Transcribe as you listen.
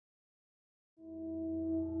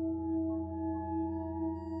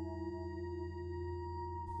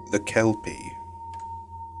The Kelpie.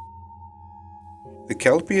 The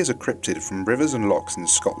Kelpie is a cryptid from rivers and lochs in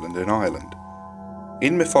Scotland and Ireland.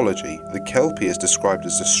 In mythology, the Kelpie is described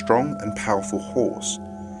as a strong and powerful horse.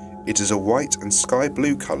 It is a white and sky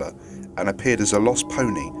blue colour and appeared as a lost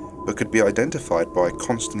pony, but could be identified by a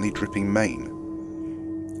constantly dripping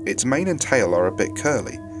mane. Its mane and tail are a bit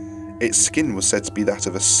curly. Its skin was said to be that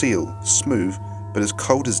of a seal, smooth, but as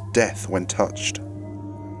cold as death when touched.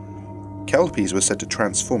 Kelpies were said to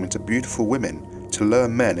transform into beautiful women to lure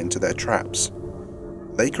men into their traps.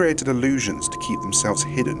 They created illusions to keep themselves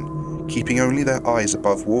hidden, keeping only their eyes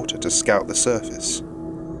above water to scout the surface.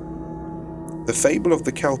 The fable of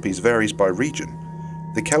the Kelpies varies by region.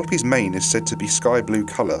 The Kelpie's mane is said to be sky blue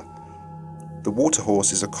colour. The water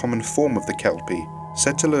horse is a common form of the Kelpie,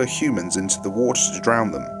 said to lure humans into the water to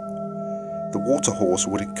drown them. The water horse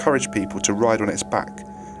would encourage people to ride on its back,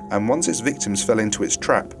 and once its victims fell into its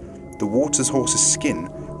trap, the water horse's skin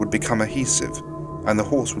would become adhesive, and the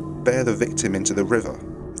horse would bear the victim into the river,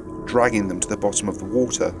 dragging them to the bottom of the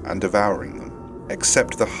water and devouring them,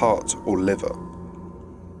 except the heart or liver.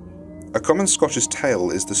 A common Scottish tale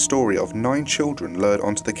is the story of 9 children lured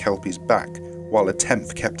onto the Kelpie's back, while a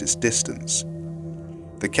 10th kept its distance.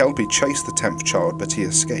 The Kelpie chased the 10th child, but he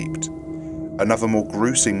escaped. Another more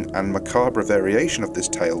gruesome and macabre variation of this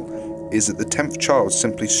tale is that the 10th child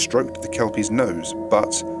simply stroked the Kelpie's nose,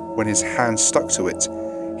 but when his hand stuck to it,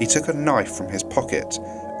 he took a knife from his pocket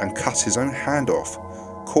and cut his own hand off,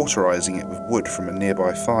 cauterizing it with wood from a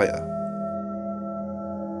nearby fire.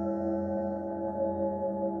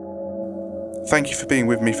 Thank you for being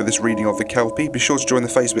with me for this reading of the Kelpie. Be sure to join the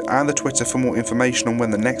Facebook and the Twitter for more information on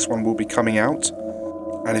when the next one will be coming out.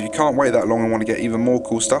 And if you can't wait that long and want to get even more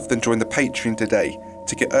cool stuff, then join the Patreon today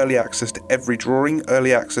to get early access to every drawing,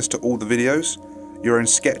 early access to all the videos, your own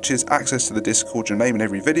sketches, access to the Discord, your name in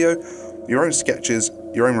every video, your own sketches,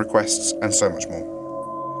 your own requests, and so much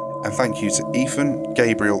more. And thank you to Ethan,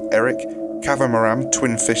 Gabriel, Eric, Kavamaram,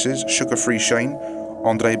 Twin Fishes, Sugar Free Shane,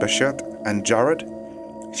 Andre Bachet, and Jared.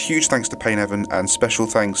 Huge thanks to Payne Evan, and special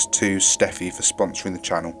thanks to Steffi for sponsoring the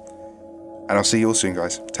channel. And I'll see you all soon,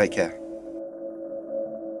 guys. Take care.